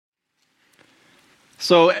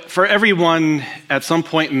So for everyone at some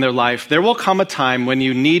point in their life, there will come a time when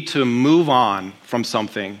you need to move on from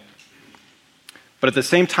something, but at the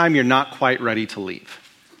same time, you're not quite ready to leave.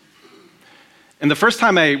 And the first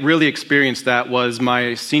time I really experienced that was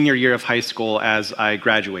my senior year of high school as I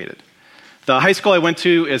graduated. The high school I went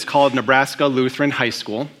to is called Nebraska Lutheran High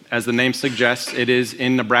School. As the name suggests, it is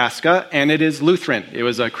in Nebraska, and it is Lutheran. It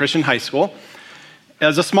was a Christian high school.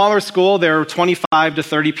 As a smaller school, there were 25 to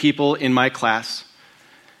 30 people in my class.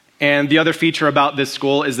 And the other feature about this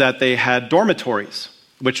school is that they had dormitories,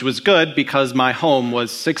 which was good because my home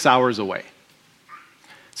was 6 hours away.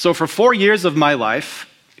 So for 4 years of my life,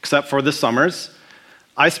 except for the summers,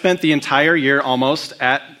 I spent the entire year almost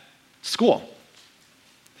at school.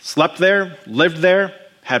 Slept there, lived there,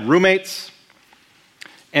 had roommates.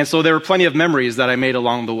 And so there were plenty of memories that I made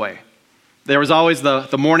along the way. There was always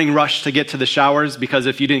the morning rush to get to the showers because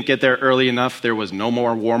if you didn't get there early enough, there was no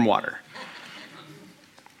more warm water.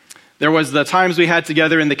 There was the times we had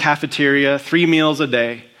together in the cafeteria, 3 meals a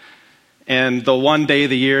day, and the one day of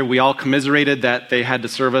the year we all commiserated that they had to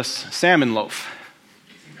serve us salmon loaf.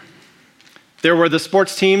 There were the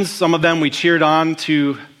sports teams. Some of them we cheered on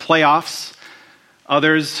to playoffs.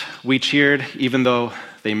 Others we cheered even though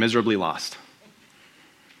they miserably lost.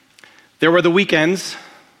 There were the weekends,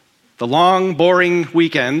 the long, boring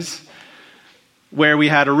weekends, where we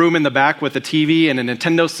had a room in the back with a TV and a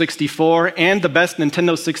Nintendo 64 and the best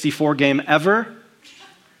Nintendo 64 game ever,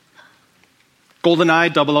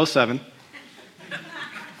 GoldenEye 007.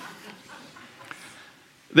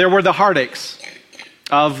 There were the heartaches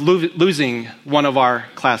of losing one of our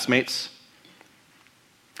classmates.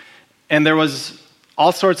 And there was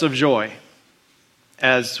all sorts of joy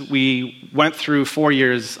as we went through 4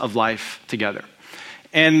 years of life together.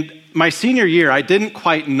 And my senior year, I didn't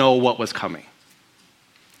quite know what was coming.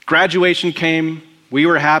 Graduation came, we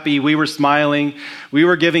were happy, we were smiling, we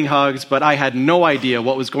were giving hugs, but I had no idea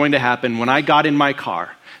what was going to happen when I got in my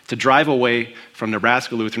car to drive away from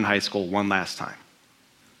Nebraska Lutheran High School one last time.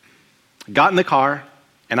 I got in the car,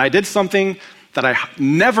 and I did something that I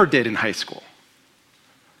never did in high school.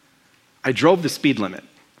 I drove the speed limit.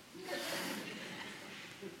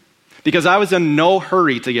 Because I was in no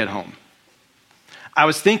hurry to get home. I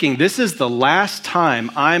was thinking, this is the last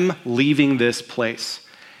time I'm leaving this place.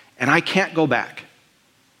 And I can't go back.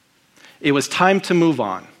 It was time to move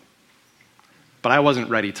on, but I wasn't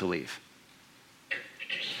ready to leave.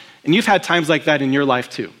 And you've had times like that in your life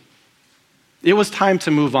too. It was time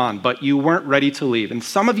to move on, but you weren't ready to leave. And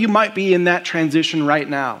some of you might be in that transition right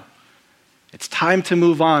now. It's time to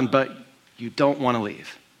move on, but you don't want to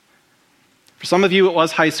leave. For some of you, it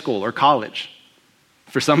was high school or college.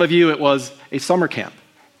 For some of you, it was a summer camp.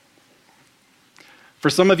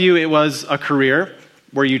 For some of you, it was a career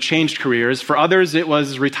where you changed careers. For others, it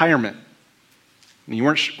was retirement. And you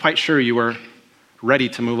weren't quite sure you were ready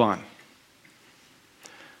to move on.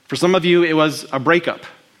 For some of you, it was a breakup.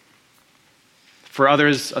 For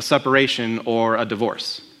others, a separation or a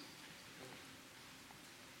divorce.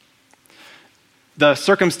 The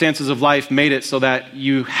circumstances of life made it so that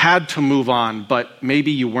you had to move on, but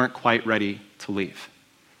maybe you weren't quite ready to leave.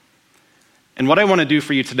 And what I want to do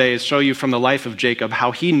for you today is show you from the life of Jacob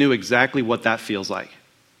how he knew exactly what that feels like.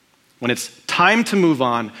 When it's time to move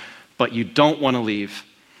on, but you don't want to leave.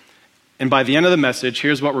 And by the end of the message,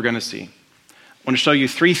 here's what we're going to see. I want to show you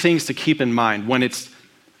 3 things to keep in mind when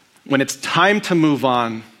it's time to move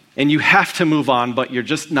on, and you have to move on, but you're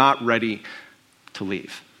just not ready to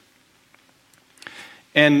leave.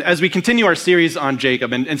 And as we continue our series on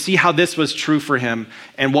Jacob and see how this was true for him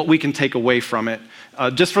and what we can take away from it,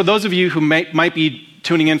 just for those of you who might be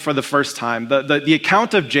tuning in for the first time, the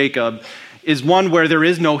account of Jacob is one where there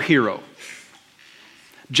is no hero.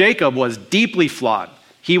 Jacob was deeply flawed.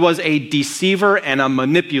 He was a deceiver and a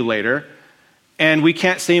manipulator, and we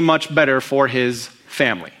can't say much better for his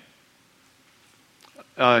family.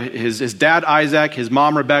 His dad Isaac, his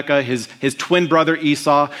mom Rebecca, his twin brother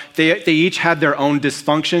Esau, they each had their own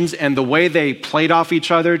dysfunctions, and the way they played off each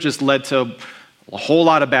other just led to a whole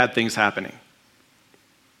lot of bad things happening.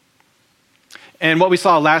 And what we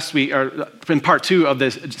saw last week, or in part 2 of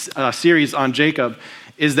this series on Jacob,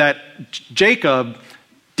 is that Jacob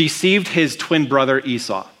deceived his twin brother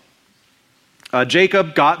Esau.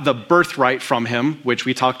 Jacob got the birthright from him, which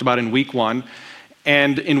we talked about in week 1.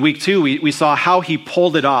 And in week 2, we saw how he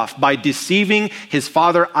pulled it off by deceiving his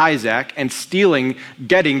father Isaac and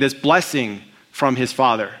getting this blessing from his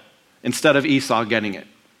father instead of Esau getting it.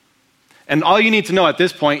 And all you need to know at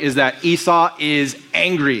this point is that Esau is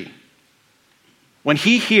angry. When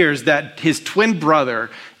he hears that his twin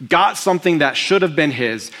brother got something that should have been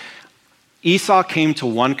his, Esau came to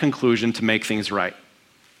one conclusion to make things right.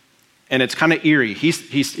 And it's kind of eerie.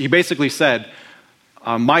 He basically said,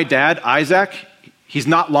 my dad, Isaac, he's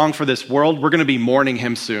not long for this world. We're going to be mourning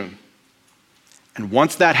him soon. And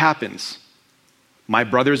once that happens, my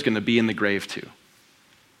brother's going to be in the grave too.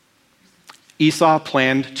 Esau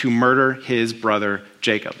planned to murder his brother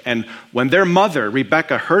Jacob. And when their mother,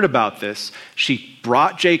 Rebekah, heard about this, she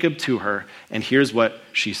brought Jacob to her, and here's what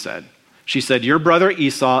she said. She said, your brother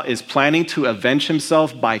Esau is planning to avenge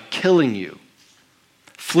himself by killing you.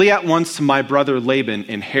 Flee at once to my brother Laban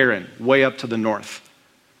in Haran, way up to the north.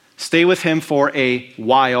 Stay with him for a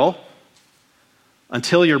while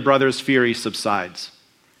until your brother's fury subsides.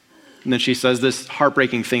 And then she says this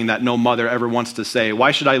heartbreaking thing that no mother ever wants to say.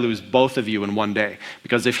 Why should I lose both of you in one day?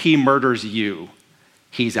 Because if he murders you,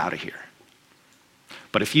 he's out of here.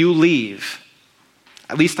 But if you leave,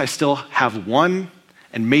 at least I still have one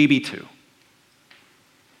and maybe two.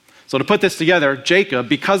 So to put this together, Jacob,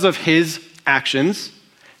 because of his actions,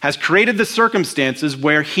 has created the circumstances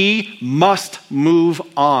where he must move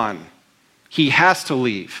on. He has to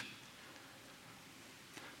leave.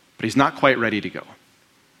 But he's not quite ready to go.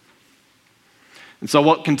 And so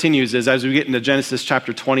what continues is, as we get into Genesis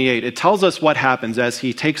chapter 28, it tells us what happens as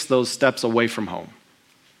he takes those steps away from home,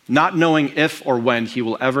 not knowing if or when he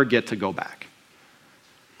will ever get to go back.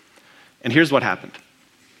 And here's what happened.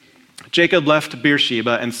 Jacob left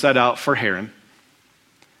Beersheba and set out for Haran.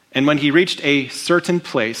 And when he reached a certain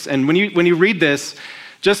place, and when you read this,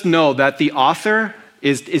 just know that the author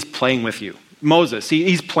is playing with you. Moses,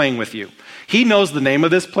 he's playing with you. He knows the name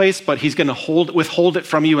of this place, but he's going to withhold it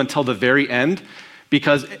from you until the very end,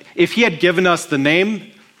 because if he had given us the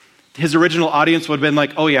name, his original audience would have been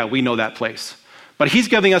like, oh yeah, we know that place. But he's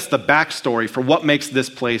giving us the backstory for what makes this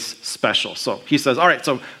place special. So he says, all right,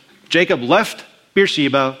 so Jacob left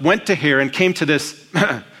Beersheba, went to Haran, came to this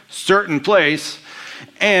certain place,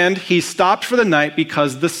 and he stopped for the night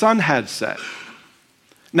because the sun had set.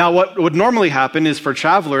 Now, what would normally happen is for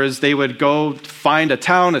travelers, they would go find a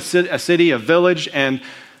town, a city, a village, and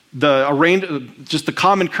just the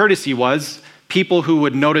common courtesy was people who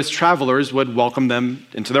would notice travelers would welcome them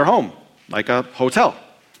into their home, like a hotel.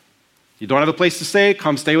 You don't have a place to stay,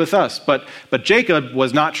 come stay with us. But Jacob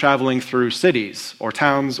was not traveling through cities or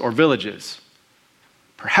towns or villages.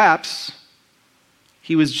 Perhaps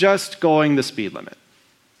he was just going the speed limit,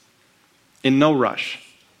 in no rush.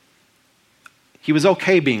 He was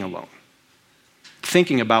okay being alone,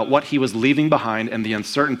 thinking about what he was leaving behind and the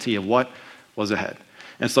uncertainty of what was ahead.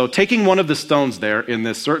 And so taking one of the stones there in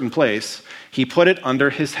this certain place, he put it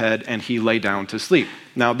under his head and he lay down to sleep.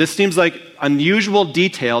 Now, this seems like unusual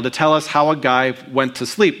detail to tell us how a guy went to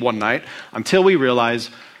sleep one night until we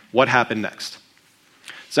realize what happened next.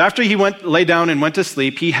 So after he lay down and went to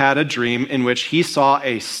sleep, he had a dream in which he saw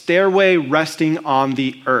a stairway resting on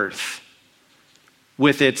the earth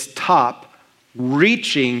with its top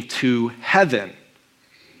reaching to heaven.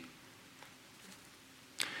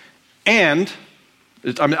 And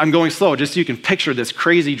I'm going slow just so you can picture this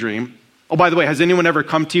crazy dream. Oh, by the way, has anyone ever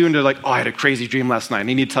come to you and they're like, oh, I had a crazy dream last night. I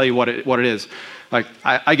need to tell you what it is. Like,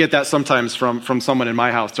 I get that sometimes from someone in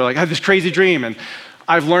my house. They're like, I had this crazy dream. And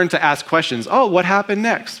I've learned to ask questions. Oh, what happened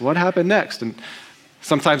next? What happened next? And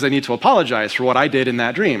sometimes I need to apologize for what I did in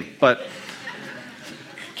that dream.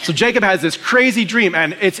 So Jacob has this crazy dream,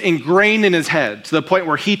 and it's ingrained in his head to the point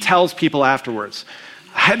where he tells people afterwards,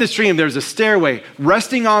 I had this dream, there's a stairway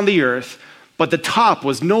resting on the earth, but the top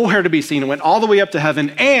was nowhere to be seen. It went all the way up to heaven,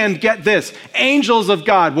 and get this, angels of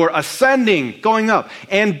God were ascending, going up,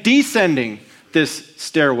 and descending this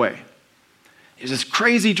stairway. It's this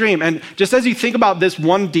crazy dream. And just as you think about this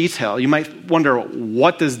one detail, you might wonder,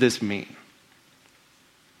 what does this mean?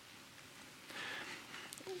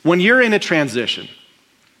 When you're in a transition,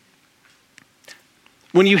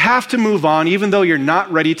 when you have to move on, even though you're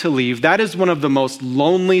not ready to leave, that is one of the most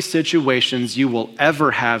lonely situations you will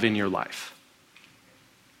ever have in your life.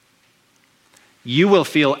 You will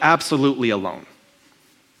feel absolutely alone.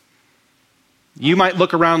 You might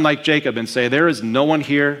look around like Jacob and say, there is no one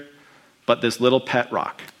here but this little pet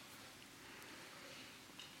rock.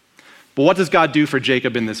 But what does God do for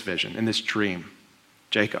Jacob in this vision, in this dream?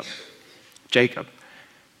 Jacob,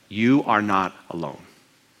 you are not alone.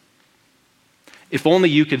 If only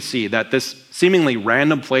you could see that this seemingly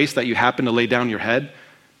random place that you happen to lay down your head,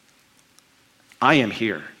 I am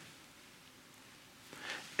here.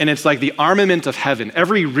 And it's like the armament of heaven.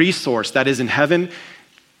 Every resource that is in heaven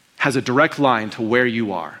has a direct line to where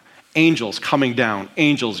you are. Angels coming down,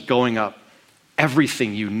 angels going up.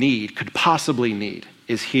 Everything you need, could possibly need,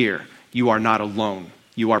 is here. You are not alone.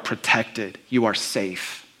 You are protected. You are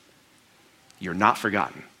safe. You're not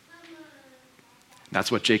forgotten.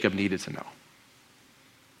 That's what Jacob needed to know.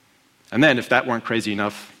 And then, if that weren't crazy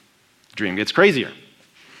enough, the dream gets crazier.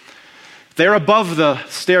 There above the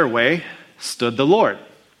stairway stood the Lord.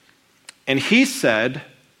 And he said,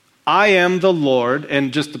 I am the Lord.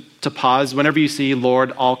 And just to pause, whenever you see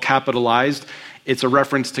Lord all capitalized, it's a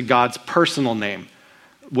reference to God's personal name,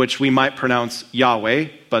 which we might pronounce Yahweh,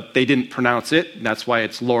 but they didn't pronounce it. And that's why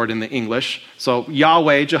it's Lord in the English. So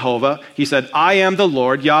Yahweh, Jehovah, he said, I am the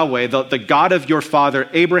Lord, Yahweh, the God of your father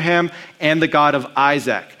Abraham and the God of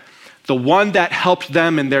Isaac. The one that helped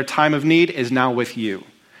them in their time of need is now with you.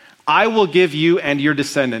 I will give you and your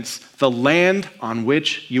descendants the land on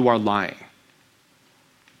which you are lying.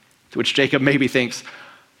 To which Jacob maybe thinks,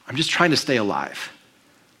 I'm just trying to stay alive.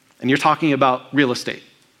 And you're talking about real estate.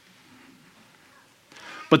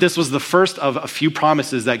 But this was the first of a few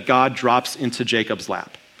promises that God drops into Jacob's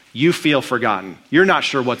lap. You feel forgotten. You're not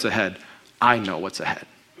sure what's ahead. I know what's ahead.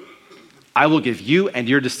 I will give you and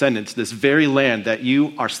your descendants this very land that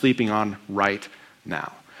you are sleeping on right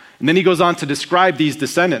now. And then he goes on to describe these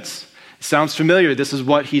descendants. It sounds familiar. This is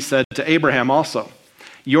what he said to Abraham also.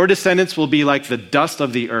 Your descendants will be like the dust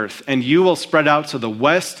of the earth, and you will spread out to the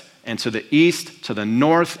west and to the east, to the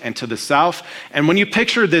north and to the south. And when you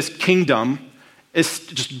picture this kingdom, it's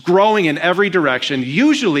just growing in every direction.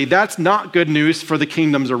 Usually that's not good news for the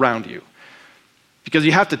kingdoms around you, because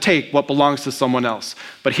you have to take what belongs to someone else.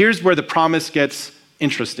 But here's where the promise gets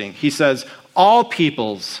interesting. He says, all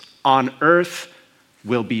peoples on earth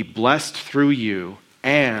will be blessed through you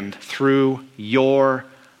and through your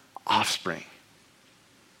offspring.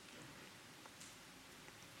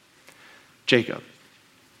 Jacob,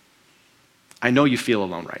 I know you feel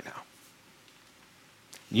alone right now.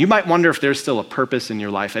 You might wonder if there's still a purpose in your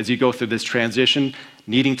life as you go through this transition,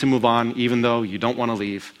 needing to move on even though you don't want to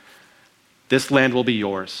leave. This land will be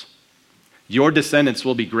yours. Your descendants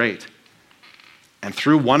will be great. And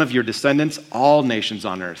through one of your descendants, all nations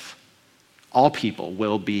on earth, all people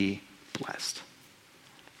will be blessed.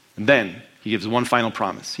 And then he gives one final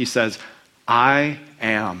promise. He says, I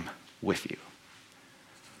am with you.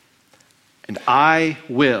 And I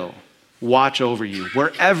will watch over you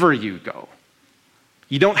wherever you go.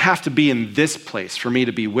 You don't have to be in this place for me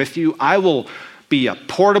to be with you. I will be a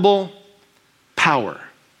portable power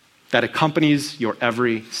that accompanies your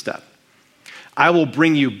every step. I will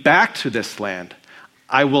bring you back to this land.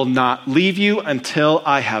 I will not leave you until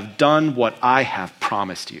I have done what I have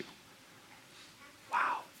promised you.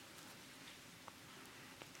 Wow.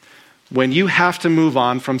 When you have to move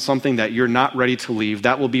on from something that you're not ready to leave,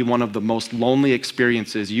 that will be one of the most lonely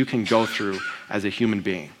experiences you can go through as a human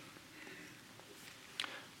being.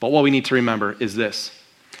 But what we need to remember is this: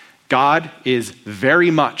 God is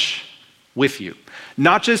very much with you.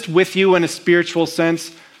 Not just with you in a spiritual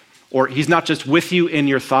sense, or he's not just with you in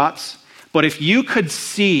your thoughts, but if you could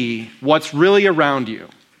see what's really around you,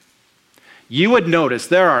 you would notice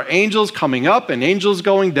there are angels coming up and angels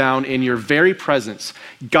going down in your very presence.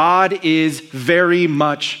 God is very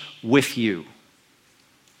much with you.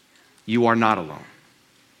 You are not alone.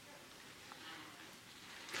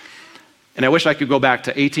 And I wish I could go back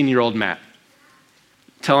to 18-year-old Matt.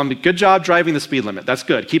 Tell him, good job driving the speed limit. That's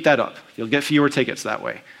good. Keep that up. You'll get fewer tickets that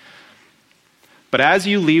way. But as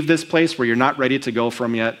you leave this place where you're not ready to go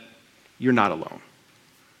from yet, you're not alone.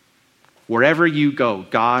 Wherever you go,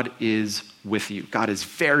 God is with you. God is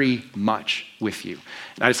very much with you.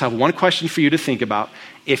 And I just have one question for you to think about.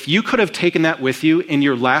 If you could have taken that with you in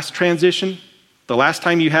your last transition, the last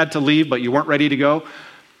time you had to leave but you weren't ready to go,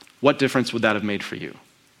 what difference would that have made for you?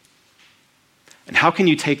 And how can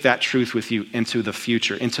you take that truth with you into the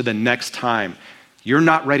future, into the next time you're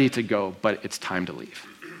not ready to go, but it's time to leave?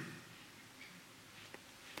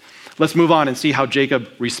 Let's move on and see how Jacob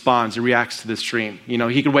responds and reacts to this dream. You know,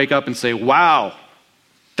 he could wake up and say, wow,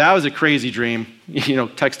 that was a crazy dream. You know,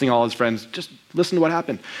 texting all his friends, just listen to what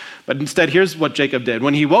happened. But instead, here's what Jacob did.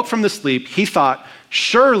 When he woke from the sleep, he thought,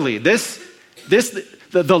 surely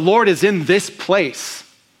the Lord is in this place.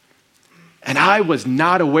 And I was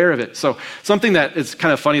not aware of it. So something that is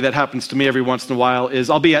kind of funny that happens to me every once in a while is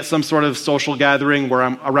I'll be at some sort of social gathering where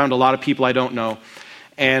I'm around a lot of people I don't know.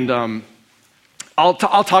 And I'll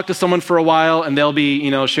talk to someone for a while and they'll be,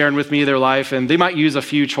 sharing with me their life, and they might use a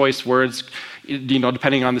few choice words,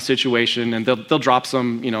 depending on the situation, and they'll drop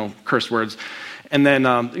some, curse words. And then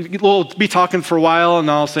we'll be talking for a while and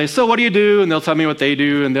I'll say, so what do you do? And they'll tell me what they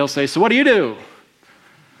do, and they'll say, so what do you do?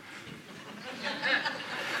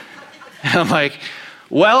 And I'm like,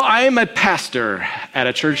 well, I am a pastor at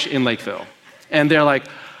a church in Lakeville. And they're like,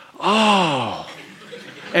 oh.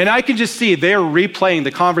 And I can just see they're replaying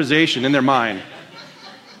the conversation in their mind.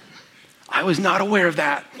 I was not aware of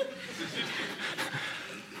that.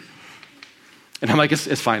 And I'm like,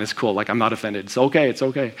 it's fine, it's cool. Like, I'm not offended. It's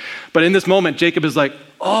okay. But in this moment, Jacob is like,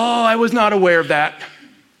 oh, I was not aware of that.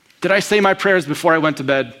 Did I say my prayers before I went to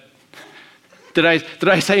bed? Did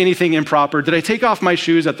I say anything improper? Did I take off my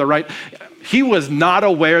shoes at the right? He was not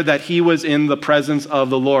aware that he was in the presence of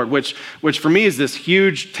the Lord, which for me is this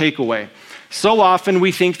huge takeaway. So often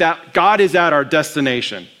we think that God is at our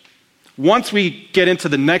destination. Once we get into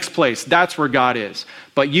the next place, that's where God is.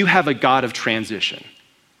 But you have a God of transition.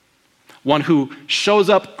 One who shows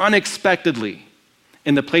up unexpectedly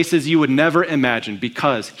in the places you would never imagine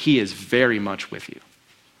because he is very much with you.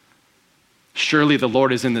 Surely the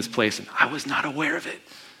Lord is in this place, and I was not aware of it.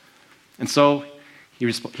 And so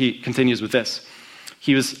he continues with this.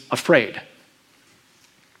 He was afraid.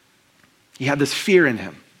 He had this fear in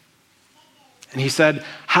him. And he said,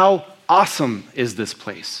 how awesome is this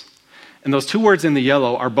place? And those two words in the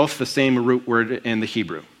yellow are both the same root word in the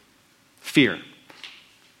Hebrew. Fear.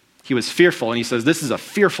 He was fearful, and he says, this is a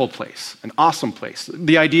fearful place, an awesome place.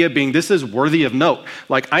 The idea being, this is worthy of note.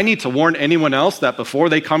 Like, I need to warn anyone else that before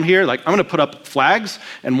they come here, like, I'm going to put up flags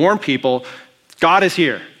and warn people, God is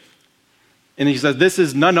here. And he says, this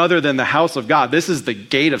is none other than the house of God. This is the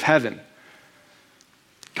gate of heaven.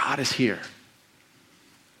 God is here.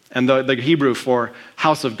 And the Hebrew for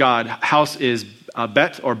house of God, house is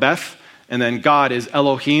bet or Beth, and then God is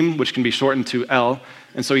Elohim, which can be shortened to El.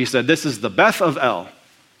 And so he said, this is the Beth of El.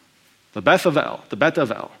 The Beth of El, the Bet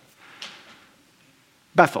of El.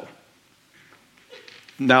 Bethel.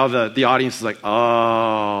 Now the audience is like,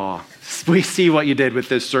 oh, we see what you did with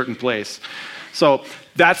this certain place. So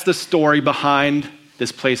that's the story behind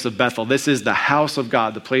this place of Bethel. This is the house of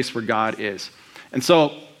God, the place where God is. And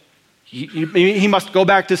so he must go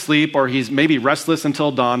back to sleep, or he's maybe restless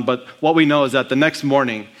until dawn, but what we know is that the next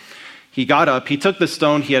morning, he got up, he took the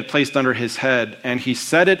stone he had placed under his head, and he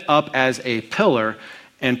set it up as a pillar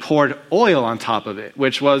and poured oil on top of it,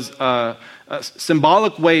 which was a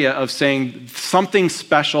symbolic way of saying something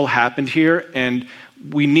special happened here, and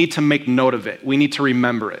we need to make note of it. We need to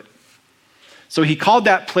remember it. So he called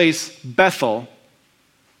that place Bethel,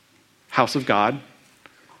 house of God,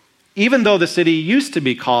 even though the city used to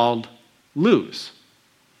be called Luz,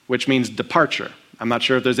 which means departure. I'm not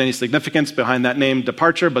sure if there's any significance behind that name,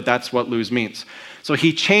 departure, but that's what Luz means. So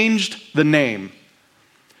he changed the name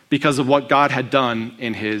because of what God had done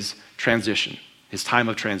in his transition, his time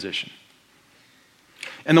of transition.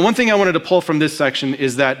 And the one thing I wanted to pull from this section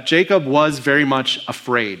is that Jacob was very much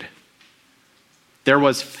afraid. There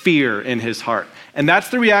was fear in his heart. And that's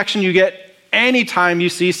the reaction you get anytime you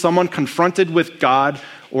see someone confronted with God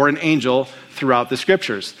or an angel throughout the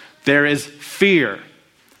scriptures. There is fear.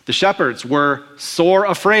 The shepherds were sore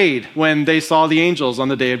afraid when they saw the angels on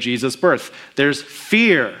the day of Jesus' birth. There's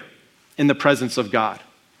fear in the presence of God.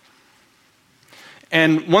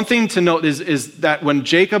 And one thing to note is that when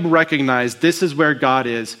Jacob recognized this is where God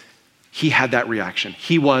is, he had that reaction.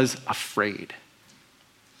 He was afraid.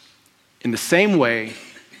 In the same way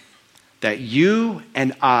that you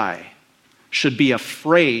and I should be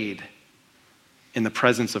afraid in the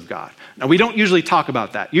presence of God. Now, we don't usually talk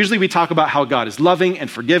about that. Usually we talk about how God is loving and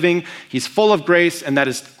forgiving. He's full of grace, and that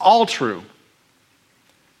is all true.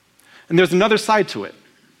 And there's another side to it.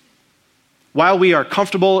 While we are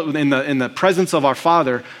comfortable in the presence of our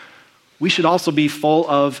Father, we should also be full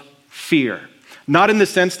of fear. Not in the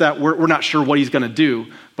sense that we're not sure what he's going to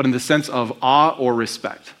do, but in the sense of awe or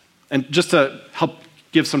respect. And just to help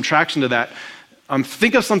give some traction to that,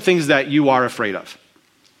 think of some things that you are afraid of.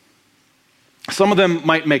 Some of them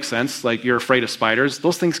might make sense, like you're afraid of spiders.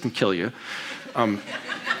 Those things can kill you.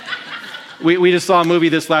 We just saw a movie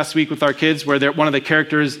this last week with our kids where one of the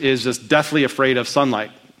characters is just deathly afraid of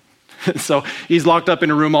sunlight. So he's locked up in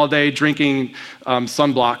a room all day drinking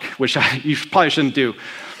sunblock, which you probably shouldn't do.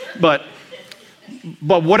 But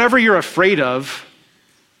whatever you're afraid of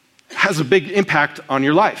has a big impact on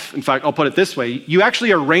your life. In fact, I'll put it this way. You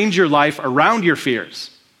actually arrange your life around your fears.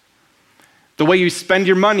 The way you spend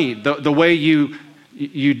your money, the way you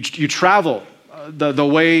travel, the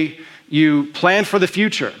way you plan for the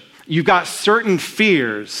future. You've got certain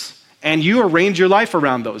fears, and you arrange your life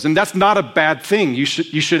around those. And that's not a bad thing. You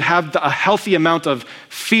should have a healthy amount of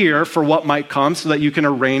fear for what might come so that you can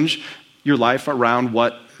arrange your life around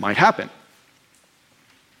what might happen.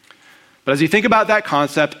 But as you think about that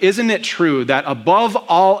concept, isn't it true that above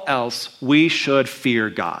all else, we should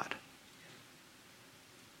fear God?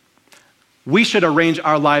 We should arrange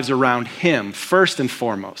our lives around him first and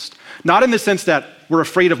foremost. Not in the sense that we're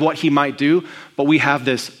afraid of what he might do, but we have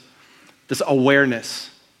this awareness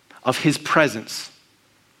of his presence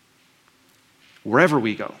wherever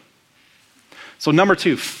we go. So number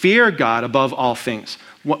 2, fear God above all things.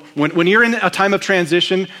 When you're in a time of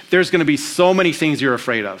transition, there's going to be so many things you're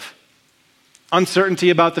afraid of.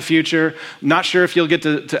 Uncertainty about the future, not sure if you'll get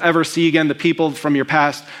to ever see again the people from your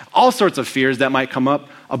past, all sorts of fears that might come up.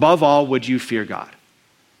 Above all, would you fear God?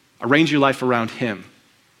 Arrange your life around him.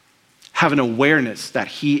 Have an awareness that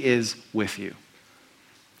he is with you.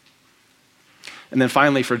 And then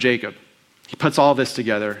finally for Jacob, he puts all this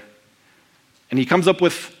together and he comes up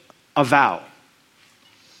with a vow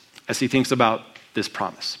as he thinks about this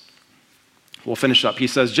promise. We'll finish up. He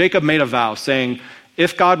says, Jacob made a vow saying,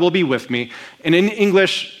 if God will be with me. And in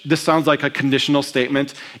English, this sounds like a conditional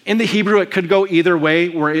statement. In the Hebrew, it could go either way,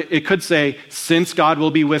 where it could say, since God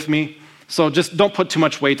will be with me. So just don't put too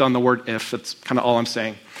much weight on the word if. That's kind of all I'm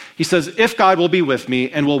saying. He says, if God will be with me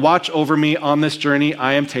and will watch over me on this journey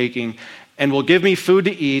I am taking, and will give me food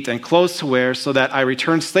to eat and clothes to wear so that I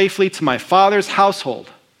return safely to my father's household.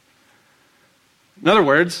 In other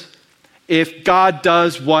words, if God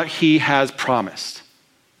does what he has promised,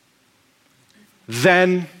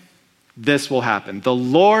 then this will happen. The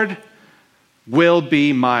Lord will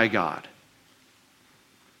be my God.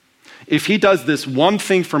 If he does this one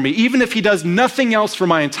thing for me, even if he does nothing else for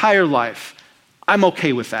my entire life, I'm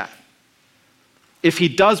okay with that. If he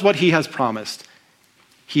does what he has promised,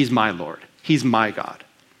 he's my Lord. He's my God.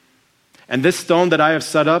 And this stone that I have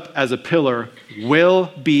set up as a pillar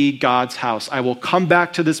will be God's house. I will come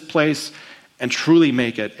back to this place and truly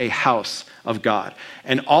make it a house of God.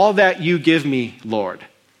 And all that you give me, Lord,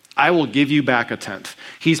 I will give you back a tenth.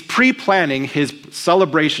 He's pre-planning his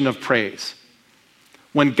celebration of praise.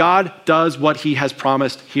 When God does what he has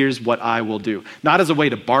promised, here's what I will do. Not as a way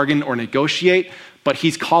to bargain or negotiate, but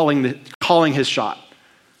he's calling his shot.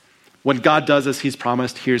 When God does as he's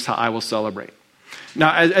promised, here's how I will celebrate.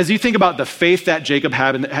 Now, as you think about the faith that Jacob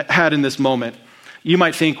had in this moment, you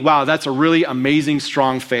might think, wow, that's a really amazing,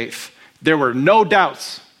 strong faith. There were no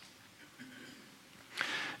doubts.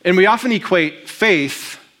 And we often equate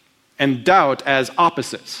faith and doubt as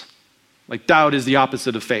opposites. Like doubt is the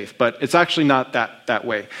opposite of faith, but it's actually not that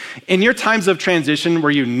way. In your times of transition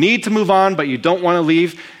where you need to move on, but you don't want to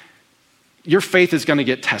leave, your faith is going to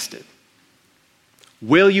get tested.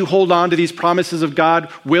 Will you hold on to these promises of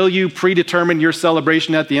God? Will you predetermine your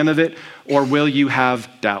celebration at the end of it? Or will you have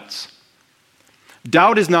doubts?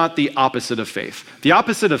 Doubt is not the opposite of faith. The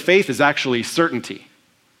opposite of faith is actually certainty.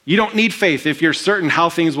 You don't need faith if you're certain how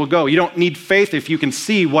things will go. You don't need faith if you can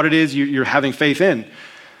see what it is you're having faith in.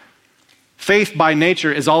 Faith by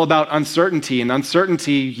nature is all about uncertainty, and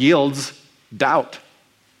uncertainty yields doubt.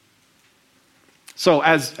 So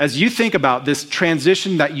as you think about this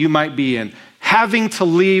transition that you might be in, having to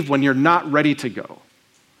leave when you're not ready to go,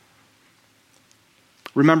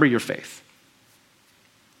 remember your faith.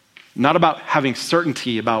 Not about having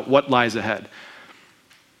certainty about what lies ahead.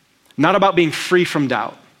 Not about being free from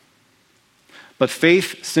doubt. But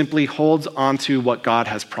faith simply holds on to what God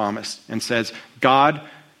has promised and says, God,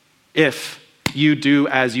 if you do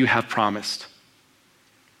as you have promised,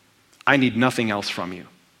 I need nothing else from you.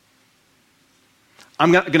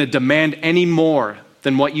 I'm not going to demand any more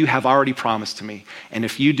than what you have already promised to me. And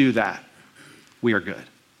if you do that, we are good.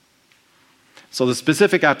 So the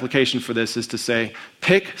specific application for this is to say,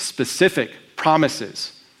 pick specific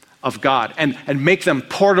promises of God and make them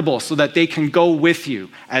portable so that they can go with you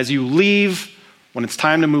as you leave when it's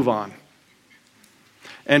time to move on.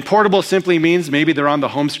 And portable simply means maybe they're on the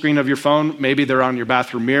home screen of your phone, maybe they're on your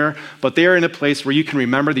bathroom mirror, but they are in a place where you can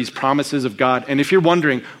remember these promises of God. And if you're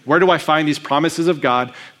wondering, where do I find these promises of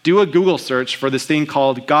God? Do a Google search for this thing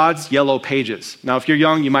called God's Yellow Pages. Now, if you're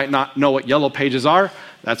young, you might not know what yellow pages are.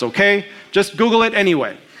 That's okay. Just Google it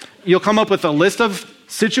anyway. You'll come up with a list of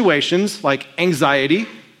situations like anxiety,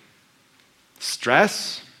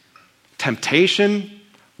 stress, temptation,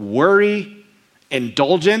 worry,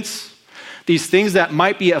 indulgence, these things that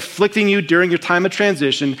might be afflicting you during your time of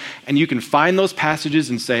transition, and you can find those passages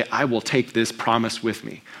and say, I will take this promise with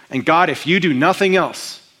me. And God, if you do nothing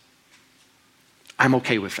else, I'm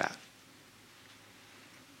okay with that.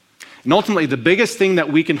 And ultimately, the biggest thing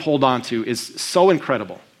that we can hold on to is so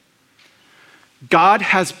incredible. God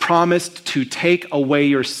has promised to take away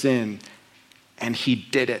your sin, and he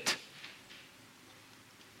did it.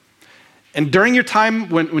 And during your time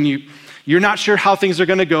when you're not sure how things are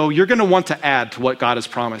going to go, you're going to want to add to what God has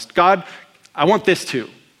promised. God, I want this too.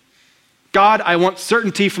 God, I want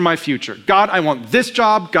certainty for my future. God, I want this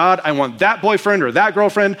job. God, I want that boyfriend or that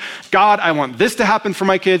girlfriend. God, I want this to happen for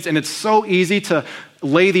my kids. And it's so easy to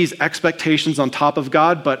lay these expectations on top of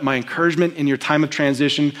God, but my encouragement in your time of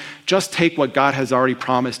transition, just take what God has already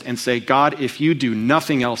promised and say, God, if you do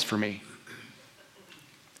nothing else for me,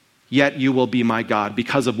 yet you will be my God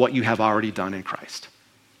because of what you have already done in Christ.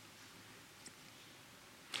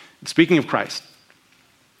 Speaking of Christ,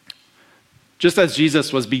 just as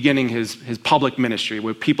Jesus was beginning his public ministry,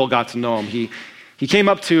 where people got to know him, he came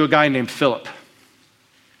up to a guy named Philip.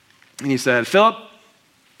 And he said, Philip,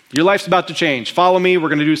 your life's about to change. Follow me. We're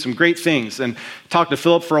going to do some great things. And talked to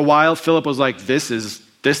Philip for a while. Philip was like, this is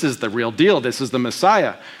the real deal. This is the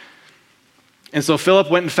Messiah. And so Philip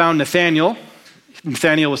went and found Nathanael.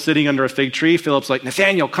 Nathanael was sitting under a fig tree. Philip's like,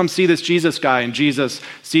 Nathanael, come see this Jesus guy. And Jesus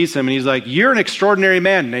sees him and he's like, you're an extraordinary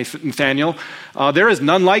man, Nathanael. There is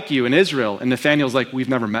none like you in Israel. And Nathanael's like, we've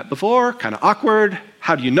never met before, kind of awkward.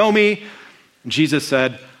 How do you know me? And Jesus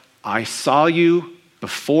said, I saw you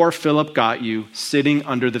before Philip got you sitting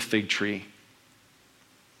under the fig tree,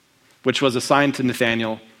 which was a sign to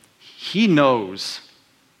Nathanael. He knows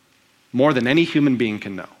more than any human being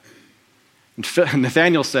can know. And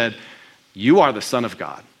Nathanael said, you are the Son of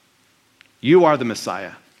God. You are the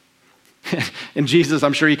Messiah. And Jesus,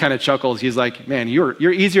 I'm sure he kind of chuckles. He's like, man,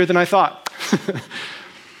 you're easier than I thought.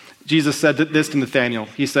 Jesus said this to Nathanael.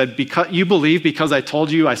 He said, you believe because I told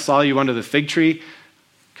you I saw you under the fig tree?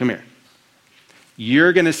 Come here.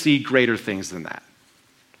 You're going to see greater things than that.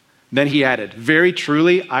 Then he added, very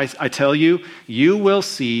truly, I tell you, you will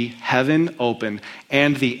see heaven open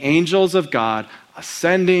and the angels of God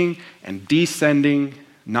ascending and descending,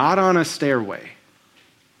 not on a stairway,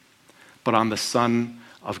 but on the Son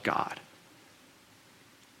of God.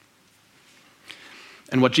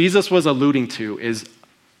 And what Jesus was alluding to is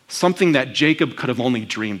something that Jacob could have only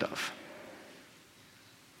dreamed of.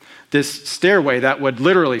 This stairway that would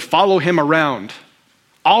literally follow him around,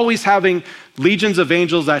 always having legions of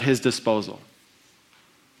angels at his disposal.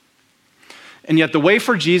 And yet the way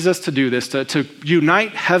for Jesus to do this, to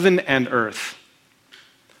unite heaven and earth,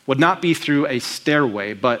 would not be through a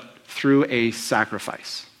stairway, but through a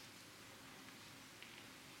sacrifice.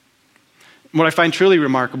 What I find truly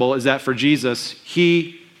remarkable is that for Jesus,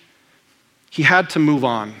 he had to move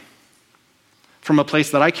on from a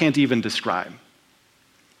place that I can't even describe.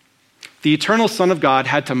 The eternal Son of God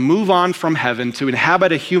had to move on from heaven to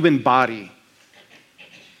inhabit a human body.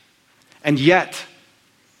 And yet,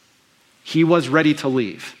 he was ready to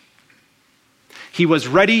leave. He was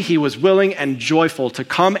ready, he was willing and joyful to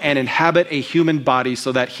come and inhabit a human body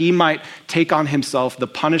so that he might take on himself the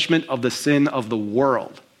punishment of the sin of the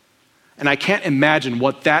world. And I can't imagine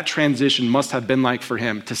what that transition must have been like for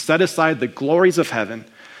him, to set aside the glories of heaven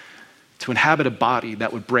to inhabit a body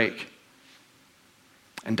that would break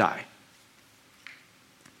and die.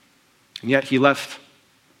 And yet he left,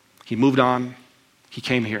 he moved on, he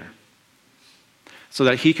came here so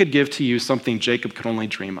that he could give to you something Jacob could only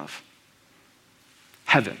dream of.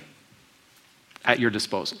 Heaven at your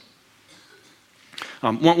disposal.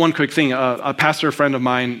 One quick thing, a pastor friend of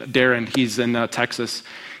mine, Darren, he's in Texas.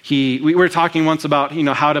 We were talking once about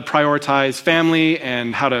how to prioritize family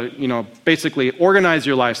and how to basically organize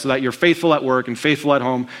your life so that you're faithful at work and faithful at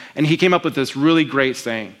home. And he came up with this really great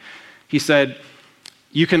saying. He said,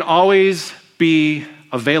 you can always be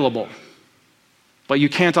available, but you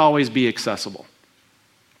can't always be accessible.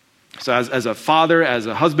 So as a father, as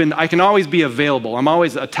a husband, I can always be available. I'm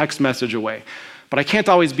always a text message away, but I can't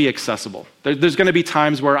always be accessible. There's going to be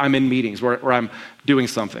times where I'm in meetings, where I'm doing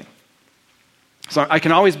something. So I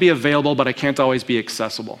can always be available, but I can't always be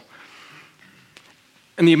accessible.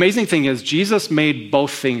 And the amazing thing is, Jesus made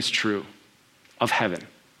both things true of heaven.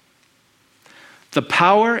 The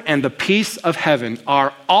power and the peace of heaven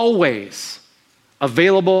are always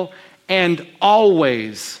available and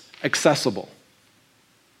always accessible.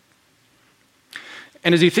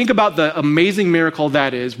 And as you think about the amazing miracle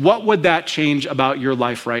that is, what would that change about your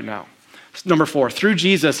life right now? Number 4, through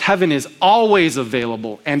Jesus, heaven is always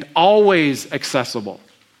available and always accessible.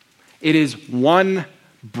 It is one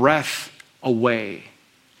breath away,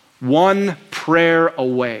 one prayer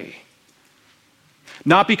away.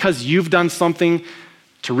 Not because you've done something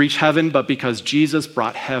to reach heaven, but because Jesus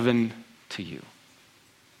brought heaven to you.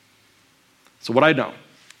 So what I know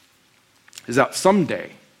is that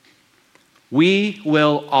someday we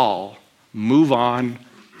will all move on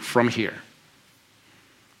from here.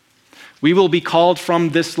 We will be called from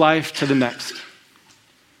this life to the next.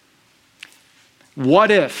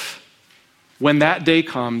 What if, when that day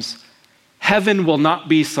comes, heaven will not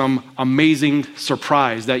be some amazing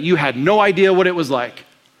surprise that you had no idea what it was like?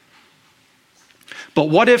 But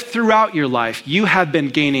what if throughout your life you have been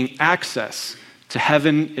gaining access to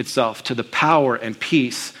heaven itself, to the power and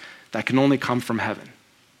peace that can only come from heaven?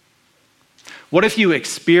 What if you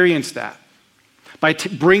experience that by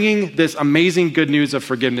bringing this amazing good news of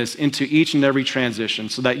forgiveness into each and every transition,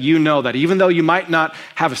 so that you know that even though you might not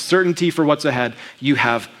have a certainty for what's ahead, you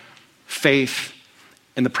have faith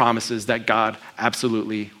in the promises that God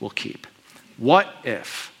absolutely will keep. What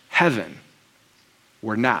if heaven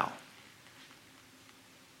were now?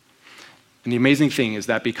 And the amazing thing is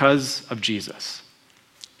that because of Jesus,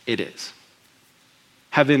 it is.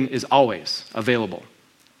 Heaven is always available,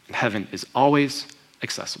 and heaven is always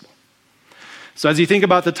accessible. So as you think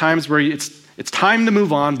about the times where it's time to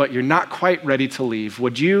move on, but you're not quite ready to leave,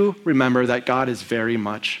 would you remember that God is very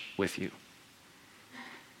much with you?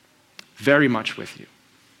 Very much with you.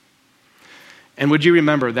 And would you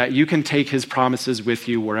remember that you can take his promises with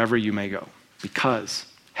you wherever you may go, because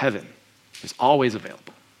heaven is always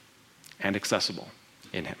available and accessible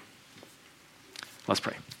in him. Let's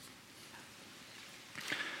pray.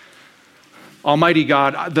 Almighty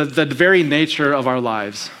God, the very nature of our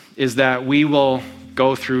lives is that we will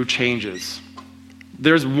go through changes.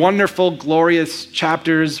 There's wonderful, glorious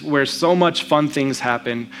chapters where so much fun things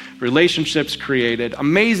happen, relationships created,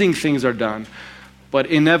 amazing things are done, but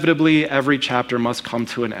inevitably every chapter must come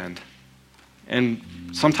to an end. And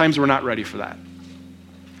sometimes we're not ready for that.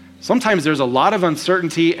 Sometimes there's a lot of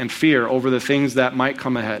uncertainty and fear over the things that might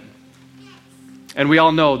come ahead. And we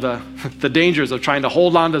all know the dangers of trying to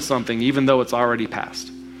hold on to something even though it's already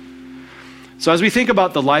passed. So as we think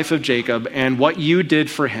about the life of Jacob and what you did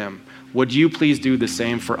for him, would you please do the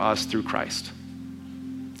same for us through Christ?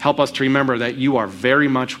 Help us to remember that you are very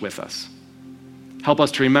much with us. Help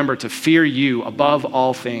us to remember to fear you above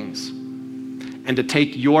all things and to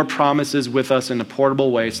take your promises with us in a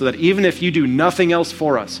portable way so that even if you do nothing else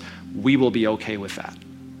for us, we will be okay with that.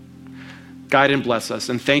 Guide and bless us,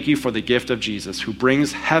 and thank you for the gift of Jesus who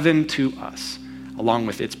brings heaven to us along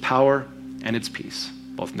with its power and its peace,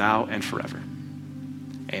 both now and forever.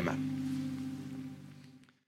 Amen.